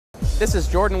This is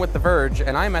Jordan with The Verge,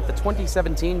 and I'm at the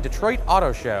 2017 Detroit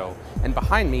Auto Show, and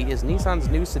behind me is Nissan's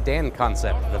new sedan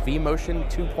concept, the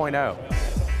Vmotion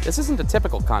 2.0. This isn't a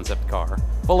typical concept car,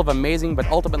 full of amazing but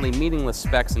ultimately meaningless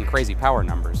specs and crazy power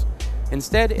numbers.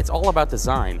 Instead, it's all about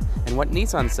design, and what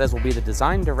Nissan says will be the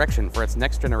design direction for its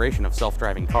next generation of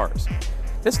self-driving cars.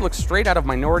 This looks straight out of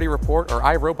Minority Report or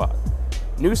iRobot.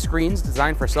 New screens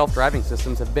designed for self-driving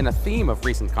systems have been a theme of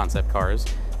recent concept cars,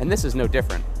 and this is no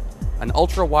different. An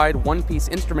ultra-wide one-piece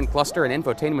instrument cluster and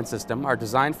infotainment system are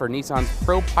designed for Nissan's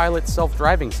ProPilot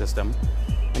self-driving system,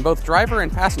 and both driver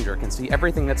and passenger can see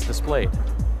everything that's displayed.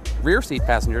 Rear seat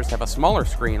passengers have a smaller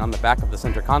screen on the back of the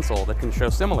center console that can show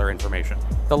similar information.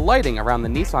 The lighting around the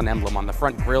Nissan emblem on the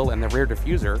front grille and the rear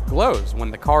diffuser glows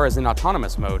when the car is in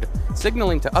autonomous mode,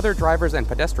 signaling to other drivers and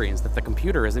pedestrians that the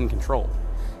computer is in control.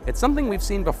 It's something we've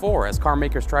seen before as car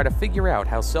makers try to figure out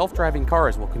how self-driving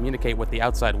cars will communicate with the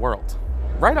outside world.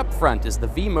 Right up front is the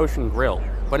Vmotion grille,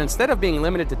 but instead of being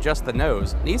limited to just the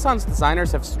nose, Nissan's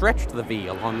designers have stretched the V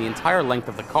along the entire length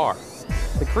of the car.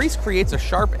 The crease creates a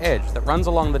sharp edge that runs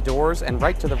along the doors and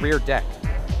right to the rear deck.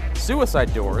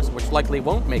 Suicide doors, which likely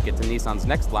won't make it to Nissan's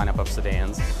next lineup of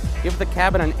sedans, give the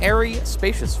cabin an airy,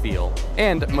 spacious feel,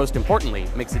 and, most importantly,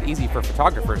 makes it easy for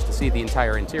photographers to see the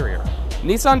entire interior.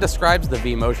 Nissan describes the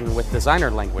Vmotion with designer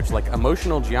language like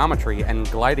emotional geometry and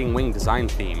gliding wing design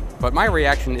theme, but my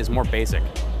reaction is more basic.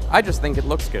 I just think it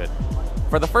looks good.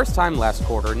 For the first time last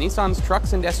quarter, Nissan's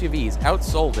trucks and SUVs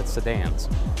outsold its sedans.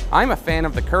 I'm a fan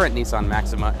of the current Nissan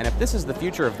Maxima, and if this is the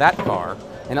future of that car,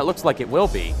 and it looks like it will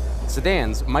be,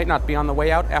 sedans might not be on the way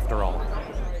out after all.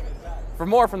 For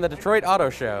more from the Detroit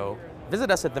Auto Show, visit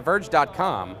us at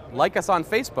theverge.com, like us on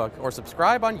Facebook, or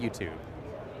subscribe on YouTube.